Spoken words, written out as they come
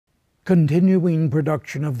Continuing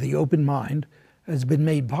production of The Open Mind has been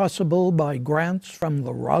made possible by grants from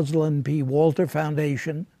the Rosalind P. Walter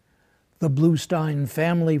Foundation, the Bluestein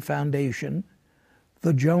Family Foundation,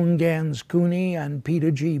 the Joan Gans Cuny and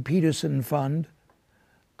Peter G. Peterson Fund,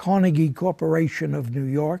 Carnegie Corporation of New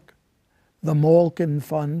York, the Malkin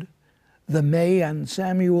Fund, the May and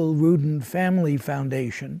Samuel Rudin Family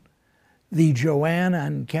Foundation, the Joanne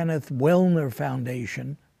and Kenneth Wellner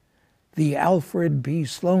Foundation, the Alfred P.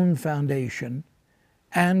 Sloan Foundation,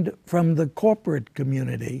 and from the corporate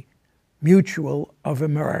community, Mutual of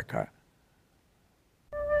America.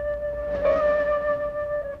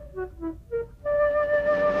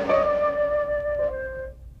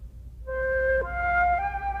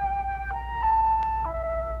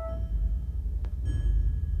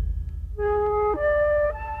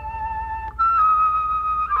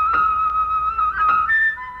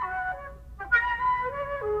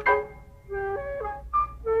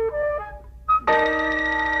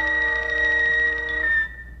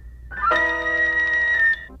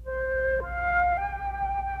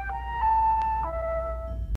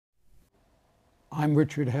 I'm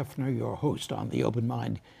Richard Heffner, your host on The Open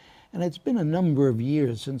Mind, and it's been a number of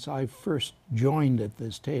years since I first joined at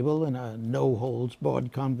this table in a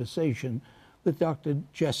no-holds-barred conversation with Dr.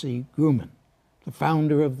 Jessie Gruman, the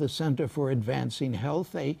founder of the Center for Advancing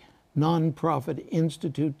Health, a nonprofit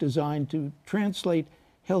institute designed to translate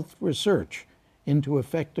health research into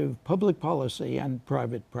effective public policy and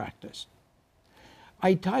private practice.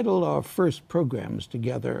 I titled our first programs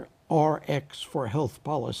together, RX for Health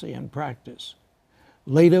Policy and Practice.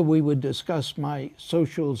 Later, we would discuss my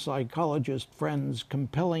social psychologist friend's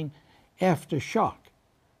compelling aftershock,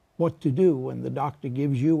 what to do when the doctor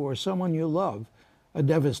gives you or someone you love a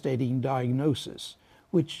devastating diagnosis,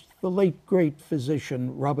 which the late great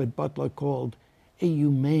physician Robert Butler called a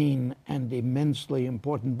humane and immensely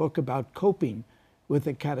important book about coping with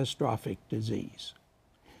a catastrophic disease.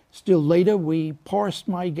 Still later, we parsed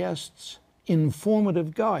my guest's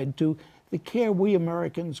informative guide to the care we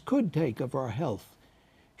Americans could take of our health.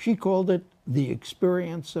 She called it the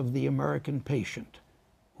experience of the American patient,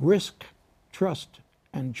 risk, trust,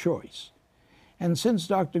 and choice. And since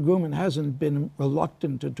Dr. Gruman hasn't been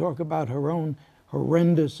reluctant to talk about her own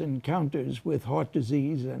horrendous encounters with heart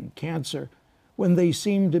disease and cancer when they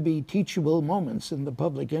seem to be teachable moments in the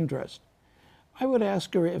public interest, I would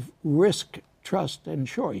ask her if risk, trust, and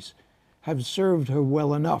choice have served her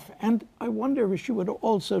well enough. And I wonder if she would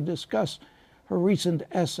also discuss her recent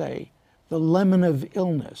essay, The Lemon of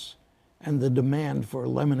Illness and the Demand for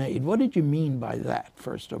Lemonade. What did you mean by that,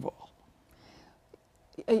 first of all?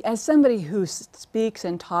 As somebody who speaks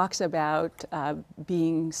and talks about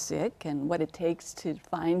being sick and what it takes to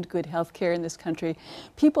find good health care in this country,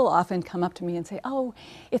 people often come up to me and say, "Oh,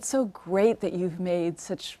 it's so great that you've made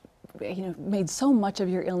so much of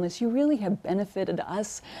your illness. You really have benefited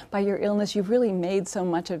us by your illness. You've really made so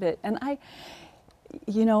much of it." And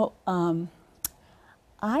you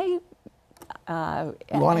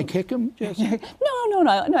want to kick them, Jessie? No,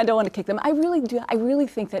 I don't want to kick them. I really do. I really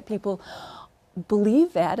think that people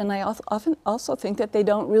believe that, and I often also think that they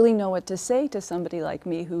don't really know what to say to somebody like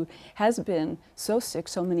me who has been so sick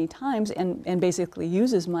so many times and basically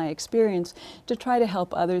uses my experience to try to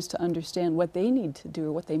help others to understand what they need to do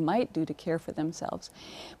or what they might do to care for themselves.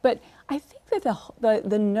 But I think that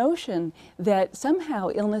the notion that somehow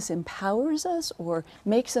illness empowers us or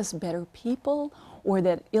makes us better people, or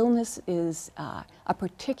that illness is a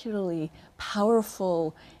particularly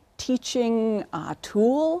powerful teaching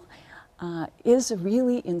tool, is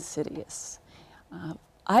really insidious.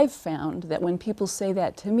 I've found that when people say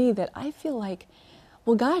that to me, that I feel like,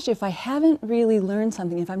 well, gosh, if I haven't really learned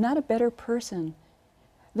something, if I'm not a better person,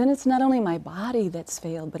 then it's not only my body that's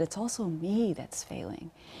failed, but it's also me that's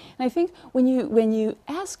failing. And I think when you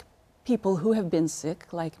ask people who have been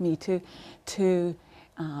sick, like me, to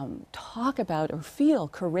talk about or feel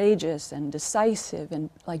courageous and decisive and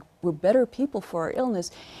like we're better people for our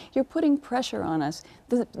illness, you're putting pressure on us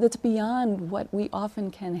that's beyond what we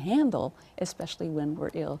often can handle, especially when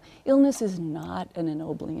we're ill. Illness is not an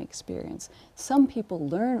ennobling experience. Some people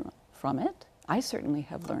learn from it. I certainly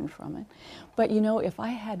have learned from it. But if I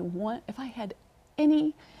had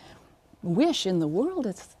any wish in the world,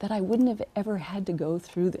 it's that I wouldn't have ever had to go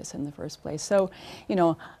through this in the first place. So,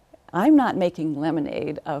 I'm not making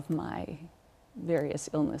lemonade of my various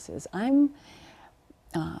illnesses. I'm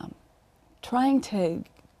trying to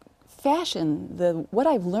fashion what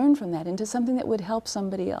I've learned from that into something that would help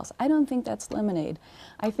somebody else. I don't think that's lemonade.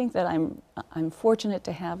 I think that I'm fortunate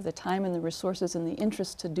to have the time and the resources and the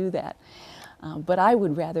interest to do that. But I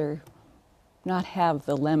would rather not have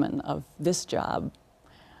the lemon of this job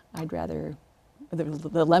I'd rather,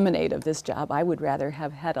 the lemonade of this job, I would rather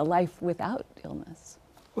have had a life without illness.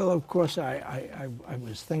 Well, of course, I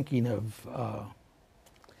was thinking of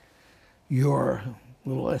your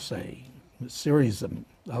little essay, a series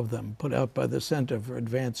of them put out by the Center for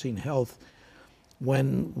Advancing Health,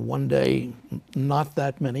 when one day, not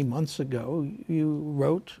that many months ago, you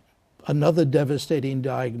wrote, "Another devastating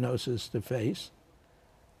diagnosis to face.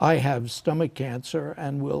 I have stomach cancer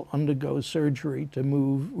and will undergo surgery to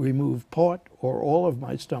remove part or all of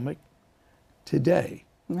my stomach today."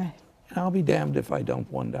 Right. And I'll be damned if I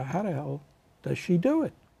don't wonder, how the hell does she do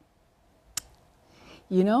it?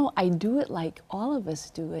 You know, I do it like all of us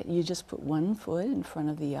do it. You just put one foot in front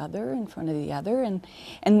of the other, and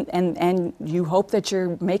you hope that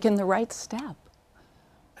you're making the right step.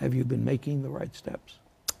 Have you been making the right steps?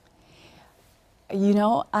 You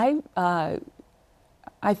know, I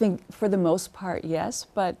think for the most part, yes.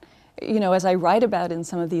 But, you know, as I write about in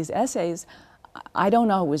some of these essays, I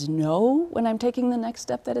don't always know when I'm taking the next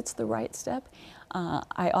step that it's the right step.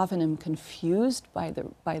 I often am confused by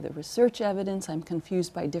the research evidence. I'm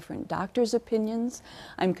confused by different doctors' opinions.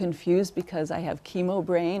 I'm confused because I have chemo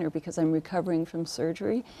brain or because I'm recovering from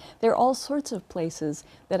surgery. There are all sorts of places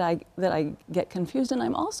that I get confused, and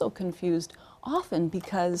I'm also confused often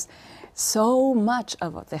because so much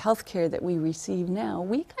of the health care that we receive now,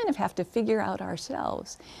 we kind of have to figure out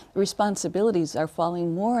ourselves. The responsibilities are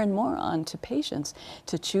falling more and more onto patients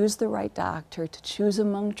to choose the right doctor, to choose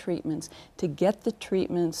among treatments, to get the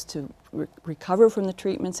treatments, to recover from the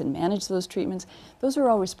treatments and manage those treatments. Those are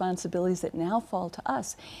all responsibilities that now fall to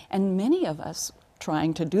us. And many of us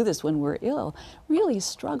trying to do this when we're ill really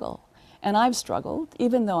struggle. And I've struggled,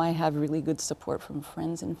 even though I have really good support from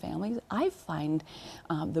friends and families. I find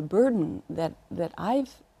the burden that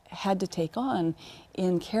I've had to take on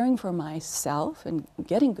in caring for myself and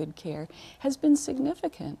getting good care has been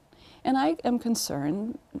significant. And I am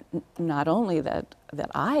concerned not only that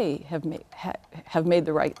I have made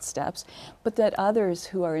the right steps, but that others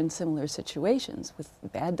who are in similar situations with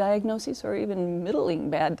bad diagnoses or even middling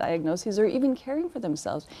bad diagnoses or even caring for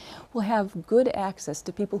themselves will have good access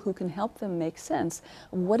to people who can help them make sense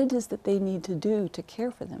of what it is that they need to do to care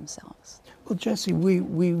for themselves. Well, Jessie,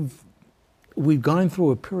 we've gone through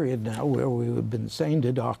a period now where we have been saying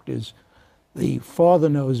to doctors, the father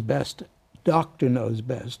knows best, doctor knows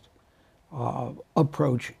best.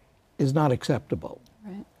 Approach is not acceptable.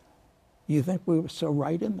 Right. You think we were so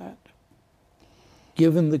right in that,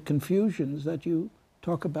 given the confusions that you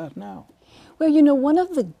talk about now? Well, you know, one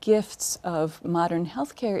of the gifts of modern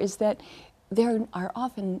healthcare is that there are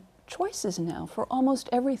often choices now for almost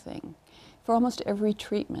everything, for almost every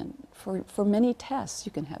treatment, for many tests.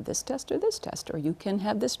 You can have this test, or you can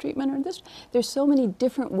have this treatment or this. There's so many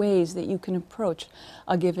different ways that you can approach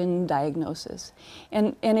a given diagnosis.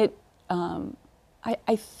 And it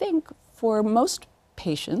I think for most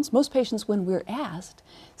patients when we're asked,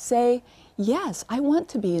 say, yes, I want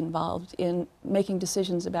to be involved in making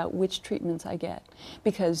decisions about which treatments I get.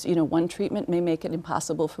 Because, you know, one treatment may make it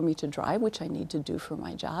impossible for me to drive, which I need to do for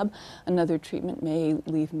my job. Another treatment may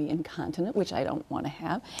leave me incontinent, which I don't want to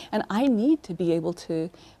have. And I need to be able to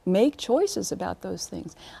make choices about those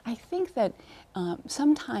things. I think that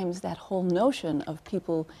sometimes that whole notion of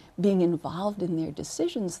people being involved in their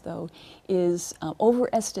decisions, though, is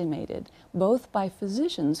overestimated, both by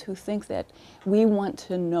physicians who think that we want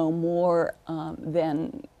to know more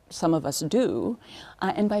than some of us do,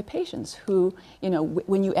 and by patients who, you know,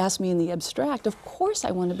 when you ask me in the abstract, of course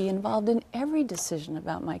I want to be involved in every decision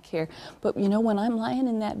about my care. But, you know, when I'm lying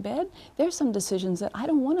in that bed, there's some decisions that I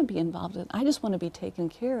don't want to be involved in. I just want to be taken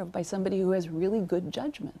care of by somebody who has really good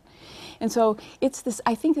judgment. And so it's this,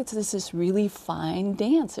 I think it's this really fine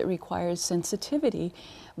dance. It requires sensitivity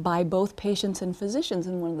by both patients and physicians.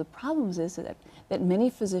 And one of the problems is that many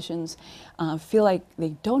physicians feel like they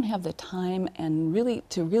don't have the time and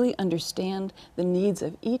to really understand the needs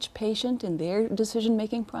of each patient in their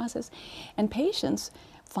decision-making process. And patients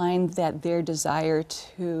find that their desire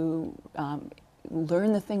to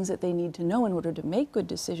learn the things that they need to know in order to make good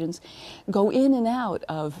decisions go in and out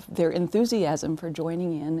of their enthusiasm for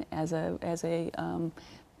joining in as a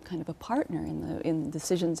kind of a partner in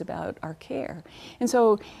decisions about our care. And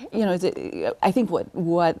so, you know, I think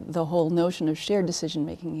what the whole notion of shared decision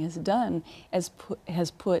making has done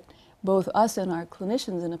has put both us and our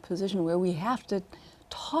clinicians in a position where we have to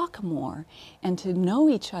talk more and to know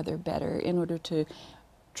each other better in order to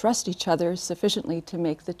trust each other sufficiently to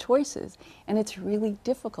make the choices. And it's really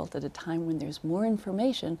difficult at a time when there's more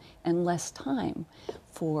information and less time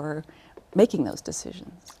for making those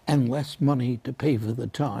decisions. And less money to pay for the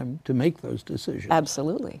time to make those decisions.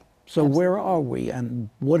 Absolutely. So where are we, and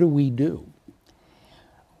what do we do?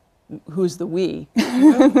 Who's the we?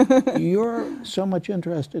 Well, you're so much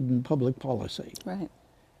interested in public policy. Right.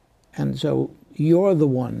 And so you're the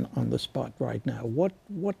one on the spot right now.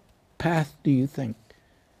 What path do you think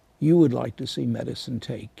you would like to see medicine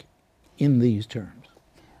take in these terms?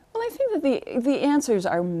 Well, I think that the answers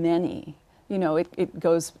are many. You know, it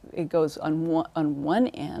goes on one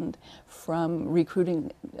end from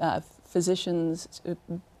recruiting physicians,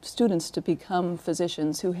 students to become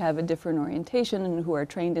physicians who have a different orientation and who are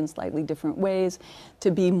trained in slightly different ways,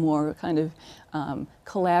 to be more kind of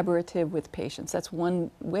collaborative with patients. That's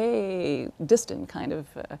one way distant kind of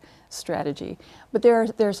strategy. But there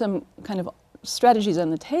are some kind of strategies on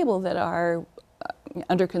the table that are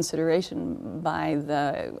under consideration by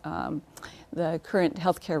the current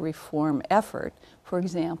healthcare reform effort, for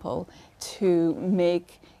example, to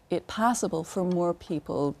make it possible for more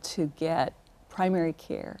people to get primary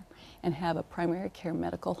care and have a primary care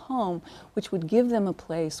medical home, which would give them a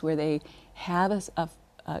place where they have a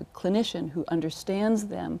clinician who understands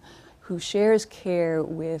them, who shares care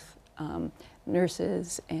with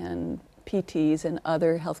nurses and PTs and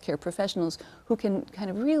other healthcare professionals who can kind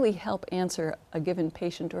of really help answer a given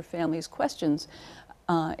patient or family's questions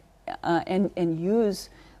and use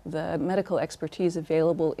the medical expertise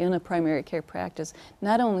available in a primary care practice,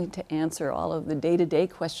 not only to answer all of the day-to-day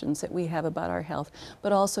questions that we have about our health,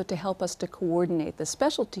 but also to help us to coordinate the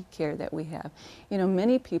specialty care that we have. You know,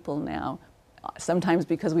 many people now, sometimes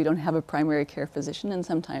because we don't have a primary care physician and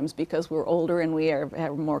sometimes because we're older and we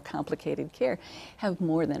have more complicated care, have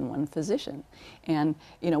more than one physician. And,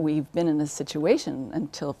 you know, we've been in a situation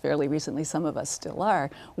until fairly recently, some of us still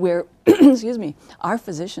are, where, excuse me, our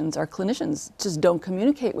physicians, our clinicians just don't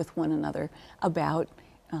communicate with one another about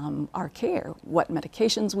our care, what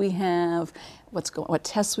medications we have, what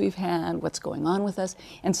tests we've had, what's going on with us.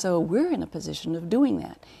 And so we're in a position of doing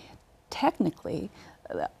that. Technically,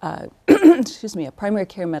 excuse me, a primary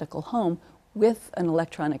care medical home with an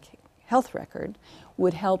electronic health record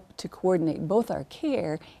would help to coordinate both our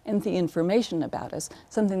care and the information about us,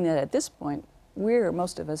 something that at this point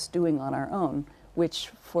most of us doing on our own, which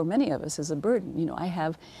for many of us is a burden. You know, I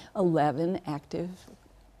have 11 active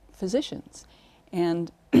physicians,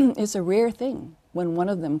 and it's a rare thing when one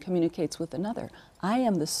of them communicates with another. I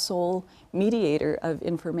am the sole mediator of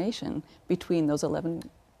information between those 11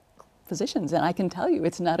 physicians, and I can tell you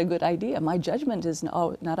it's not a good idea. My judgment is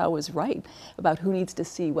not always right about who needs to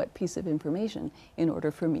see what piece of information in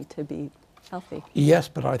order for me to be healthy. Yes,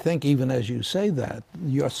 but I think even as you say that,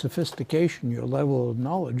 your sophistication, your level of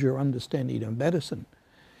knowledge, your understanding of medicine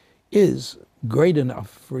is great enough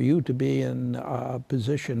for you to be in a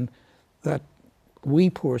position that we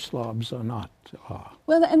poor slobs are not.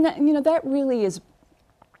 Well, and that, you know, that really is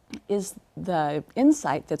the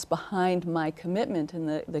insight that's behind my commitment and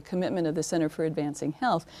the commitment of the Center for Advancing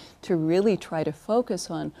Health to really try to focus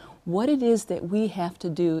on what it is that we have to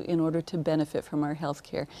do in order to benefit from our health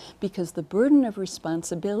care, because the burden of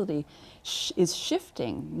responsibility is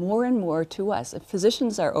shifting more and more to us.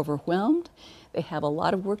 Physicians are overwhelmed. They have a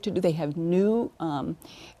lot of work to do. They have new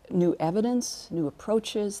evidence, new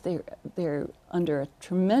approaches. They're under a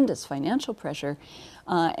tremendous financial pressure,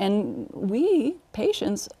 and we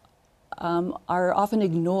patients are often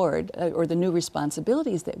ignored, or the new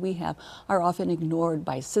responsibilities that we have are often ignored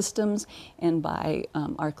by systems and by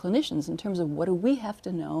our clinicians in terms of what do we have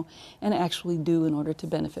to know and actually do in order to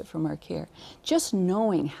benefit from our care. Just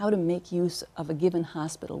knowing how to make use of a given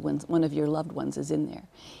hospital when one of your loved ones is in there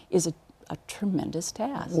is a tremendous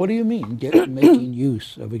task. What do you mean, making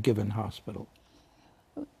use of a given hospital?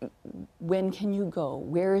 When can you go?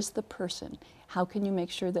 Where is the person? How can you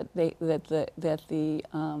make sure that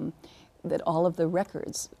that all of the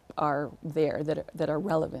records are there, that are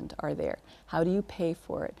relevant are there? How do you pay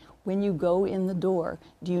for it? When you go in the door,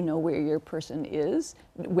 do you know where your person is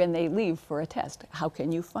when they leave for a test? How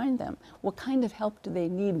can you find them? What kind of help do they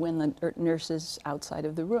need when the nurse is outside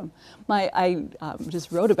of the room? I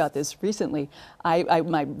just wrote about this recently.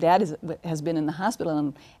 My dad has been in the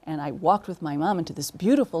hospital, and I walked with my mom into this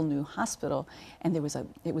beautiful new hospital, and it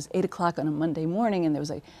was 8 o'clock on a Monday morning, and there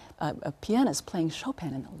was a pianist playing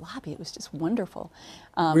Chopin in the lobby. It was just wonderful.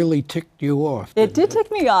 Really ticked you off. It did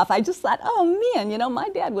tick me off. I just thought, oh man, you know, my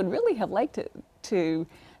dad would really have liked to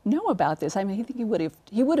know about this. I mean, I think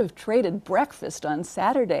he would have traded breakfast on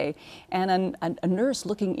Saturday and a nurse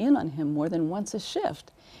looking in on him more than once a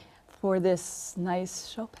shift for this nice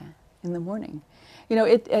Chopin in the morning. You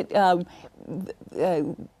know,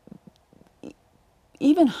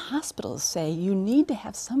 even hospitals say you need to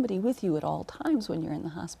have somebody with you at all times when you're in the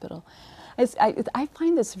hospital. I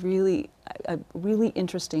find this really a really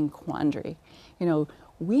interesting quandary. You know,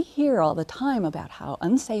 we hear all the time about how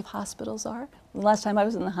unsafe hospitals are. The last time I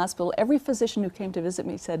was in the hospital, every physician who came to visit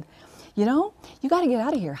me said, you know, you got to get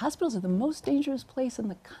out of here. Hospitals are the most dangerous place in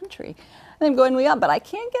the country. And I'm going, well, yeah, but I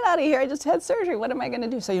can't get out of here. I just had surgery. What am I going to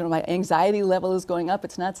do? So, you know, my anxiety level is going up.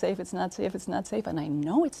 It's not safe. It's not safe. It's not safe. And I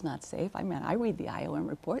know it's not safe. I mean, I read the IOM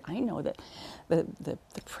report. I know that the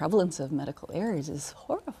prevalence of medical errors is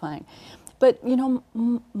horrifying. But, you know,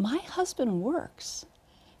 my husband works.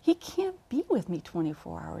 He can't be with me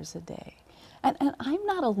 24 hours a day. And I'm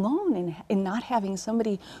not alone in not having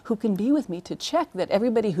somebody who can be with me to check that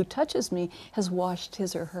everybody who touches me has washed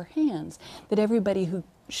his or her hands, that everybody who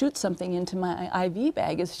shoots something into my IV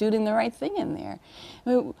bag is shooting the right thing in there. I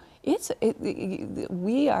mean,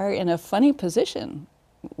 we are in a funny position,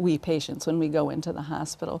 we patients, when we go into the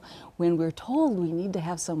hospital, when we're told we need to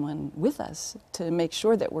have someone with us to make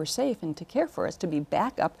sure that we're safe and to care for us, to be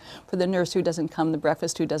backup for the nurse who doesn't come, the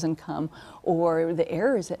breakfast who doesn't come, or the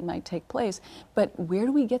errors that might take place. But where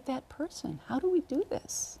do we get that person? How do we do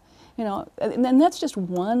this? You know, and that's just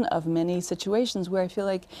one of many situations where I feel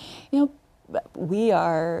like, you know,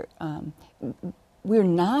 we're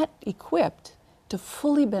not equipped to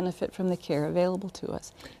fully benefit from the care available to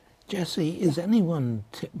us. Jessie, is anyone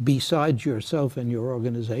besides yourself and your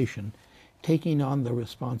organization taking on the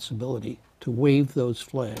responsibility to wave those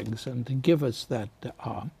flags and to give us that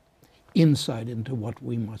insight into what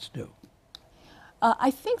we must do?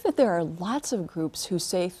 I think that there are lots of groups who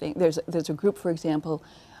say things. There's a group, for example,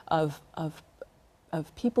 of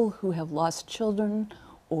people who have lost children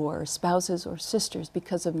or spouses or sisters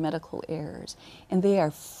because of medical errors, and they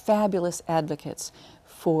are fabulous advocates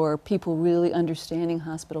for people really understanding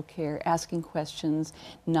hospital care, asking questions,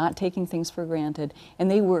 not taking things for granted,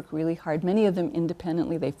 and they work really hard. Many of them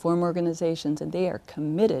independently, they form organizations, and they are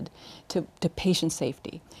committed to patient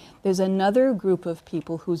safety. There's another group of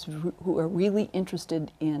people who are really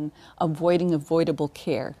interested in avoiding avoidable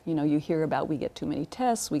care. You know, you hear about we get too many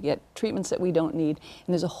tests, we get treatments that we don't need,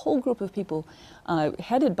 and there's a whole group of people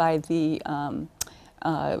headed by the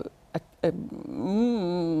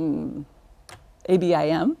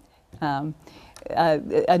ABIM,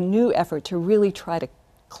 a new effort to really try to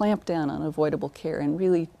clamp down on avoidable care and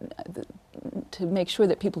really to make sure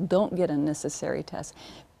that people don't get unnecessary tests.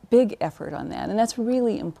 Big effort on that, and that's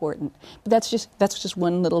really important. But that's just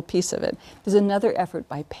one little piece of it. There's another effort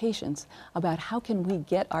by patients about how can we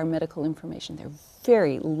get our medical information. They're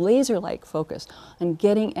very laser-like focused on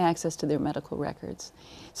getting access to their medical records.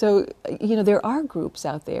 So, you know, there are groups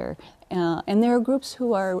out there, and there are groups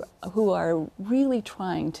who are really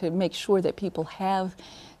trying to make sure that people have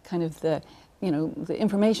kind of the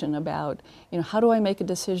information about, you know, how do I make a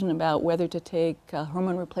decision about whether to take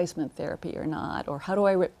hormone replacement therapy or not, or how do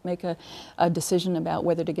I make a decision about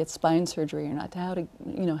whether to get spine surgery or not, how to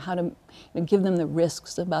give them the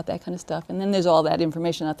risks about that kind of stuff. And then there's all that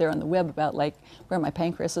information out there on the web about, like, where my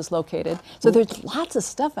pancreas is located. So there's lots of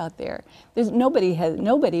stuff out there.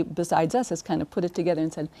 Nobody besides us has kind of put it together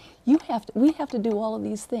and said, we have to do all of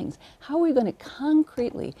these things. How are we going to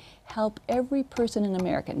concretely help every person in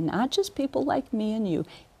America, not just people like me and you,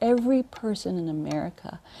 every person in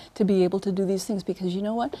America to be able to do these things? Because you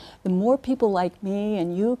know what? The more people like me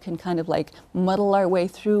and you can kind of like muddle our way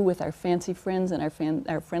through with our fancy friends and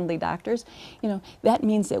our friendly doctors, you know, that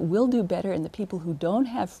means that we'll do better, and the people who don't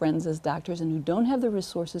have friends as doctors and who don't have the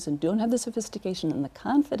resources and don't have the sophistication and the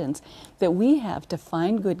confidence that we have to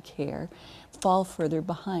find good care fall further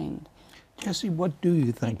behind. Jessie, what do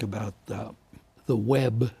you think about the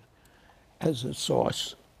web as a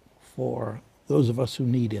source for those of us who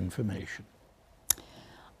need information?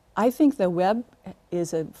 I think the web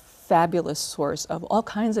is a fabulous source of all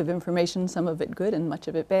kinds of information, some of it good and much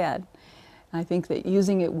of it bad. I think that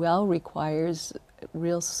using it well requires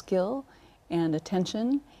real skill and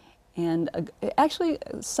attention and actually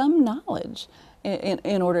some knowledge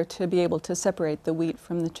in order to be able to separate the wheat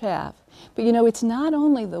from the chaff. But you know, it's not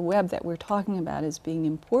only the web that we're talking about as being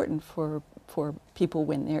important for people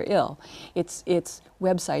when they're ill. It's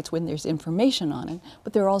websites when there's information on it,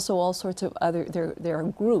 but there are also all sorts of other, there are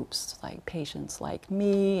groups like patients like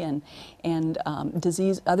me and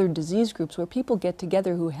other disease groups where people get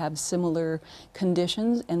together who have similar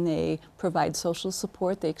conditions, and they provide social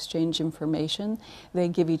support, they exchange information, they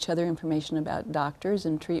give each other information about doctors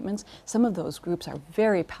and treatments. Some of those groups are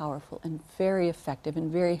very powerful and very effective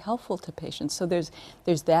and very helpful to patients. So there's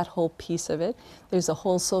that whole piece of it. There's a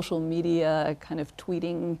whole social media kind of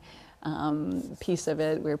tweeting piece of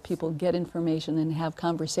it where people get information and have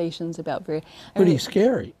conversations about Pretty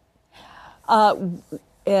scary.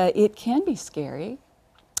 It can be scary.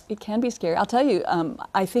 It can be scary. I'll tell you,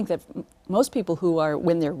 I think that most people who are,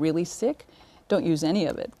 when they're really sick, don't use any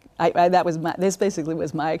of it. This basically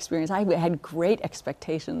was my experience. I had great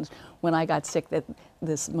expectations when I got sick that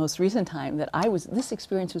this most recent time that this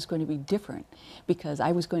experience was going to be different because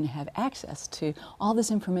I was going to have access to all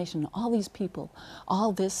this information, all these people,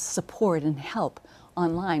 all this support and help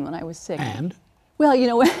online when I was sick. And? Well, you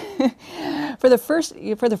know, for the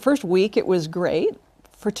first week it was great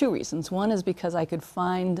for two reasons. One is because I could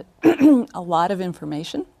find a lot of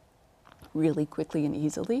information really quickly and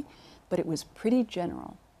easily, but it was pretty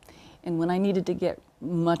general. And when I needed to get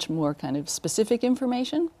much more kind of specific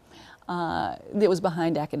information, it was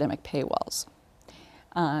behind academic paywalls.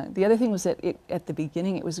 The other thing was that at the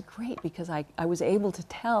beginning it was great because I was able to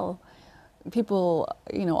tell people,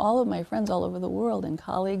 you know, all of my friends all over the world and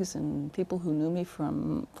colleagues and people who knew me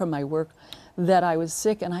from my work that I was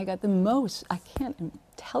sick, and I got the most. I can't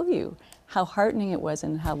tell you how heartening it was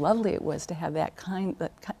and how lovely it was to have that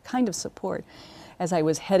kind of support as I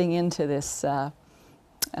was heading into this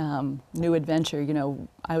new adventure. You know,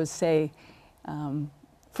 I would say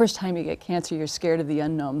first time you get cancer, you're scared of the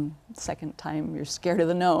unknown. Second time, you're scared of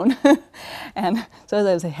the known. And so as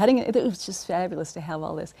I was heading, it was just fabulous to have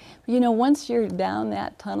all this. But you know, once you're down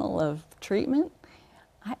that tunnel of treatment,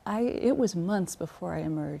 it was months before I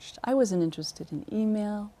emerged. I wasn't interested in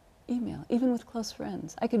email, even with close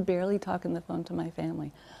friends. I could barely talk on the phone to my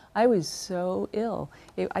family. I was so ill.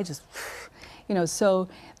 I just, you know, so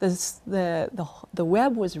the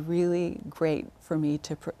web was really great for me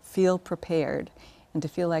to feel prepared and to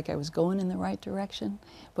feel like I was going in the right direction.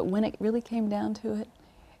 But when it really came down to it,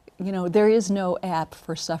 you know, there is no app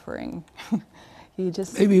for suffering. You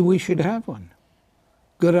just... Maybe we should have one.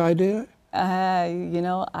 Good idea? You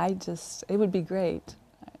know, it would be great.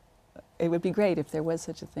 It would be great if there was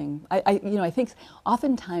such a thing. You know, I think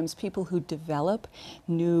oftentimes people who develop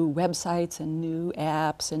new websites and new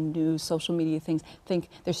apps and new social media things think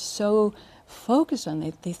they're so focused on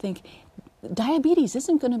it. They think diabetes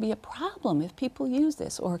isn't going to be a problem if people use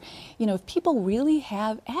this, or, you know, if people really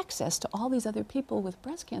have access to all these other people with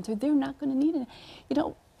breast cancer, they're not going to need it. You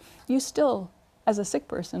know, you still, as a sick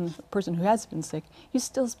person who has been sick, you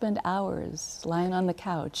still spend hours lying on the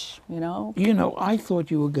couch, you know? You know, I thought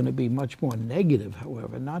you were going to be much more negative,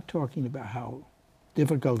 however, not talking about how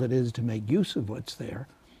difficult it is to make use of what's there.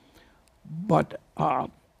 But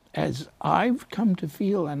as I've come to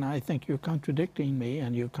feel, and I think you're contradicting me,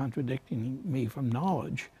 and you're contradicting me from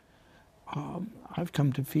knowledge, I've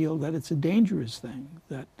come to feel that it's a dangerous thing,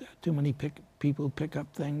 that too many people pick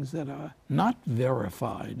up things that are not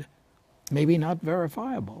verified, maybe not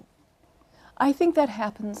verifiable. I think that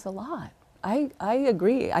happens a lot. I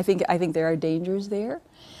agree. I think there are dangers there.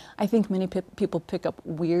 I think many people pick up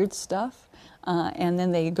weird stuff, and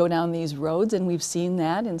then they go down these roads, and we've seen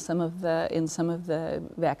that in some of the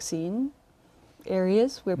vaccine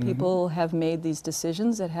areas where people have made these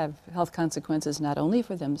decisions that have health consequences not only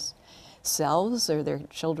for themselves or their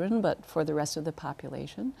children, but for the rest of the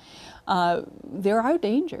population. There are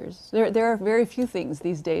dangers. There are very few things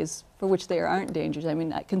these days for which there aren't dangers. I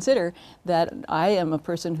mean, I consider that I am a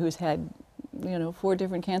person who's had, you know, 4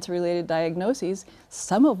 different cancer-related diagnoses,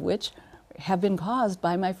 some of which have been caused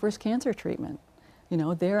by my first cancer treatment. You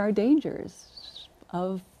know, there are dangers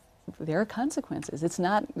there are consequences. It's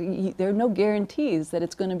not, there are no guarantees that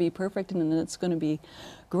it's going to be perfect and that it's going to be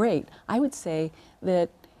great. I would say that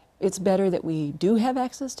it's better that we do have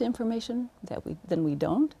access to information than we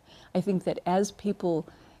don't. I think that as people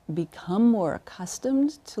become more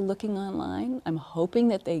accustomed to looking online, I'm hoping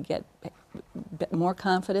that they get more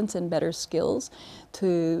confidence and better skills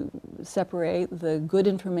to separate the good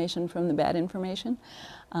information from the bad information.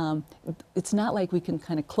 It's not like we can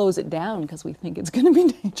kind of close it down because we think it's going to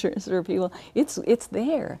be dangerous for people. It's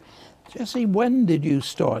there. Jessie, when did you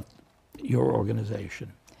start your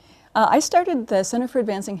organization? I started the Center for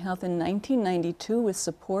Advancing Health in 1992 with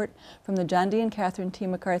support from the John D. and Catherine T.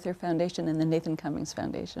 MacArthur Foundation and the Nathan Cummings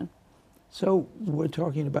Foundation. So we're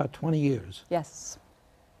talking about 20 years. Yes.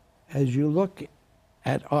 As you look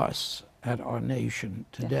at us, at our nation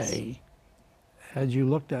today, as you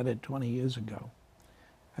looked at it 20 years ago,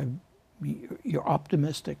 you're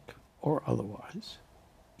optimistic or otherwise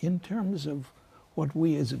in terms of what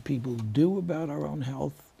we as a people do about our own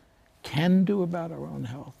health, can do about our own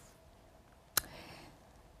health?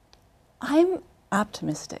 I'm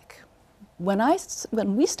optimistic. When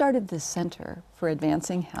we started this Center for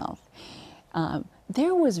Advancing Health,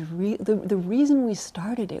 there was the reason we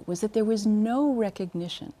started it was that there was no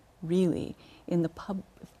recognition, really, in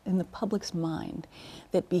the public's mind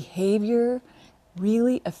that behavior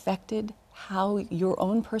really affected how your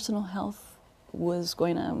own personal health was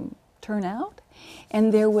going to turn out.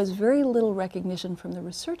 And there was very little recognition from the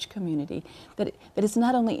research community that it's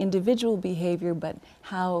not only individual behavior, but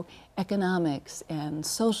how economics and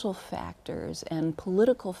social factors and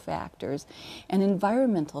political factors and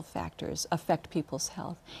environmental factors affect people's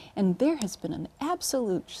health. And there has been an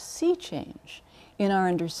absolute sea change in our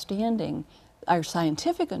understanding, our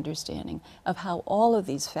scientific understanding of how all of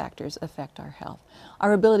these factors affect our health.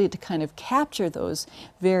 Our ability to kind of capture those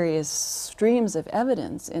various streams of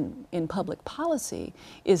evidence in public policy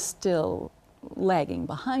is still lagging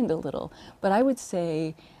behind a little. But I would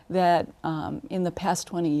say that in the past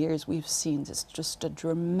 20 years, we've seen just a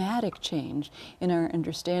dramatic change in our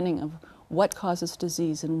understanding of what causes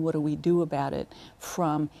disease and what do we do about it,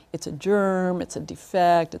 from it's a germ, it's a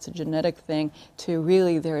defect, it's a genetic thing, to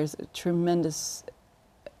really there is a tremendous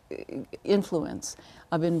influence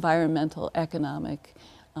of environmental, economic,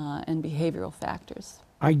 and behavioral factors.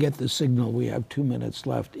 I get the signal we have 2 minutes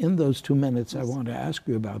left. In those 2 minutes, yes, I want to ask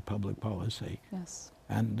you about public policy. Yes.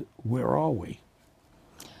 And where are we?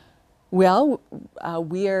 Well,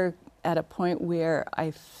 we are at a point where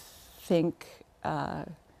I think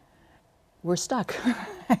we're stuck.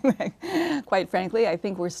 Quite frankly, I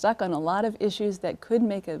think we're stuck on a lot of issues that could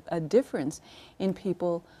make a difference in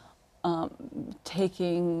people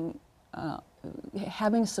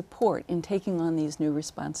having support in taking on these new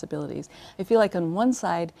responsibilities. I feel like on one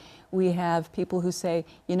side we have people who say,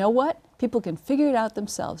 you know what, people can figure it out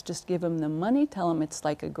themselves. Just give them the money, tell them it's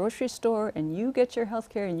like a grocery store and you get your health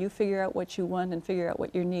care and you figure out what you want and figure out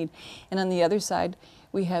what you need. And on the other side,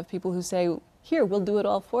 we have people who say, here, we'll do it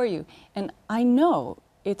all for you. And I know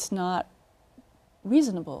it's not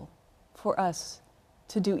reasonable for us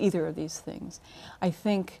to do either of these things. I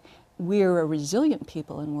think we're a resilient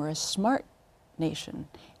people and we're a smart nation.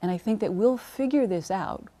 And I think that we'll figure this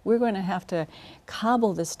out. We're going to have to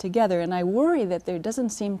cobble this together. And I worry that there doesn't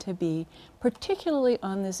seem to be, particularly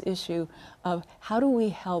on this issue of how do we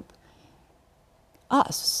help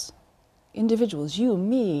us, individuals, you,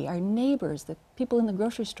 me, our neighbors, the people in the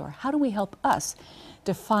grocery store, how do we help us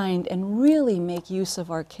to find and really make use of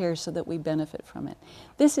our care so that we benefit from it?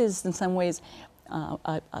 This is, in some ways,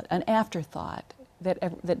 an afterthought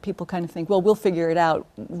that people kind of think, well, we'll figure it out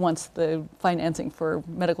once the financing for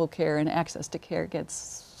medical care and access to care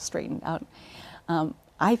gets straightened out.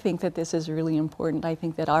 I think that this is really important. I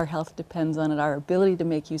think that our health depends on it. Our ability to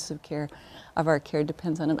make use of our care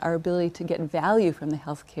depends on it. Our ability to get value from the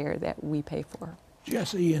health care that we pay for.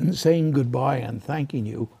 Jessie, in saying goodbye and thanking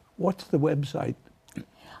you, what's the website?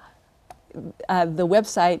 The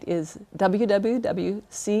website is www.cfah.org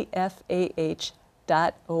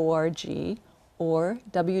or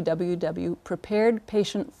www.Prepared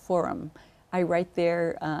Patient Forum. I write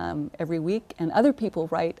there every week, and other people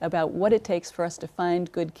write about what it takes for us to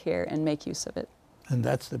find good care and make use of it. And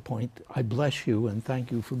that's the point. I bless you and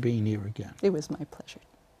thank you for being here again. It was my pleasure.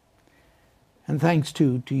 And thanks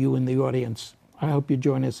to you in the audience. I hope you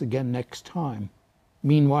join us again next time.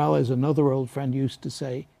 Meanwhile, as another old friend used to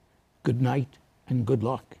say, good night and good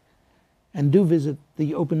luck. And do visit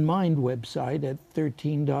the Open Mind website at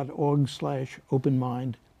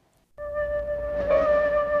 13.org/openmind